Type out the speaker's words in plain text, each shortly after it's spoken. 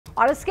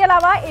और इसके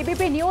अलावा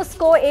एबीपी न्यूज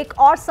को एक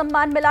और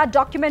सम्मान मिला,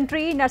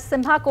 डॉक्यूमेंट्री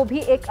नरसिम्हा को भी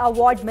एक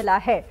अवार्ड मिला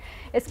है।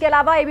 इसके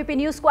अलावा एबीपी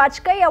न्यूज को आज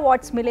कई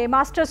अवार्ड्स मिले,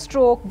 मास्टर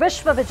स्ट्रोक,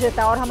 विश्व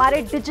विजेता और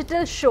हमारे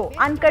डिजिटल शो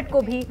अनकट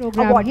को भी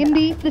award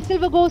Hindi. The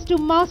silver goes to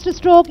master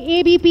stroke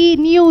ABP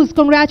news.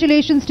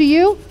 Congratulations to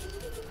you.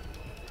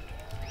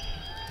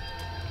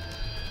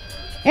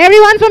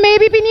 Everyone from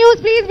ABP News,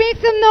 please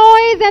make some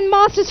noise. And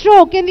Master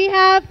Stroke, can we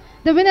have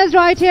the winners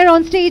right here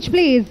on stage,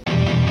 please?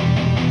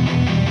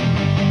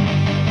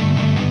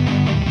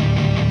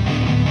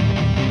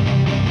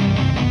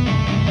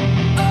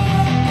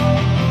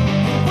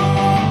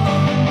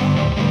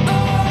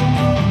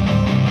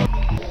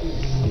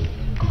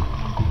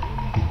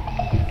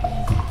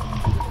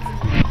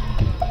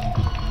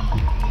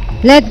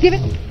 Let's give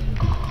it.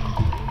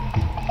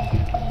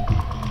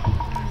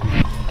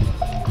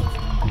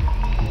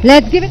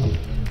 Let's give it.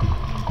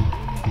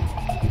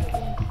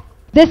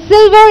 The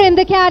silver in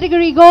the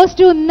category goes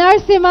to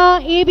Narasimha,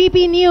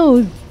 ABP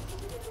News.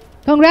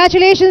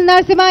 Congratulations,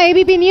 Narasimha,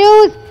 ABP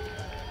News.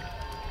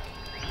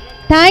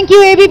 Thank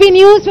you, ABP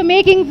News, for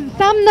making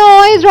some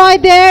noise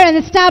right there and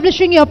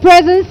establishing your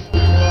presence.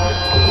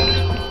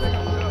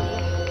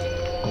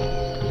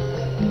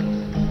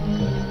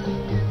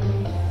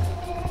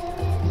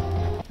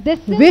 This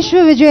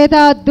Vishwa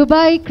Vijeta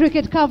Dubai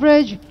cricket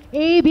coverage,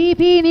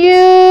 ABP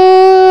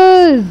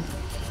News.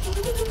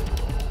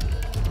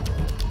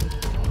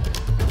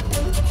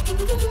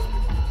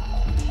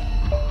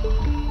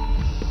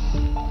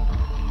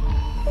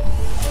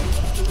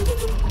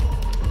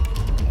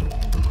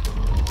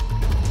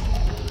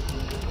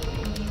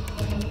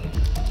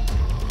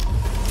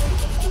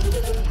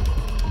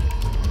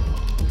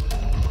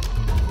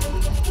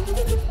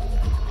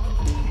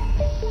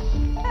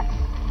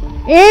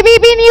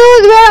 ABP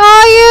News, where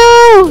are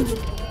you?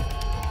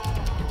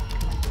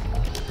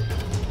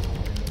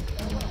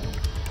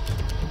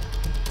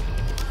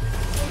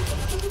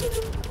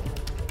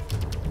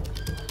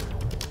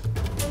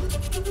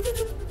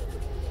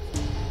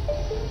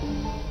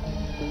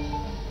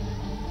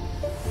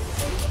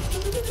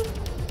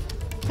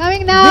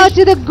 Coming now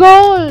to the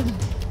gold.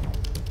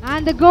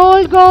 And the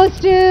gold goes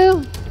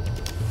to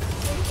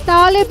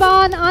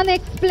Taliban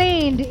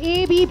Unexplained,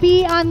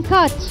 ABP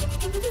Uncut.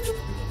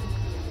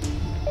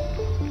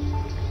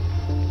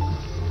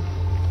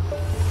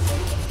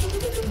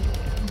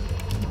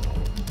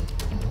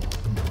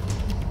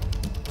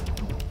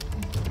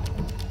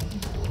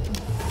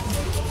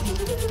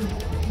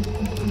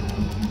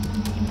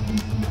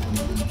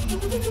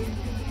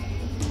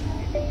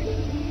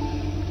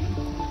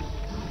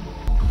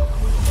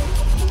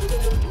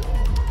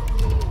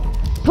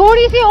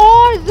 थोड़ी सी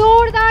और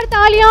जोरदार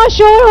तालियां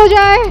शोर हो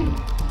जाए।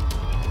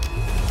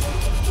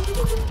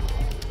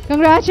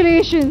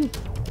 Congratulation.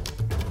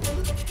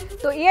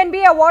 तो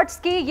ENBA awards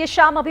की ये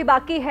शाम अभी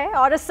बाकी है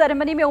और इस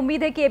सेरेमनी में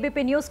उम्मीद है कि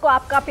एबीपी न्यूज को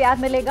आपका प्यार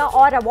मिलेगा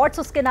और अवार्ड्स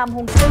उसके नाम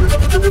होंगे।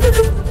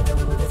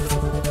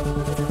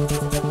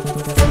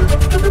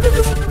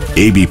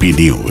 एबीपी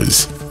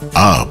न्यूज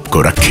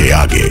आपको रखे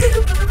आगे।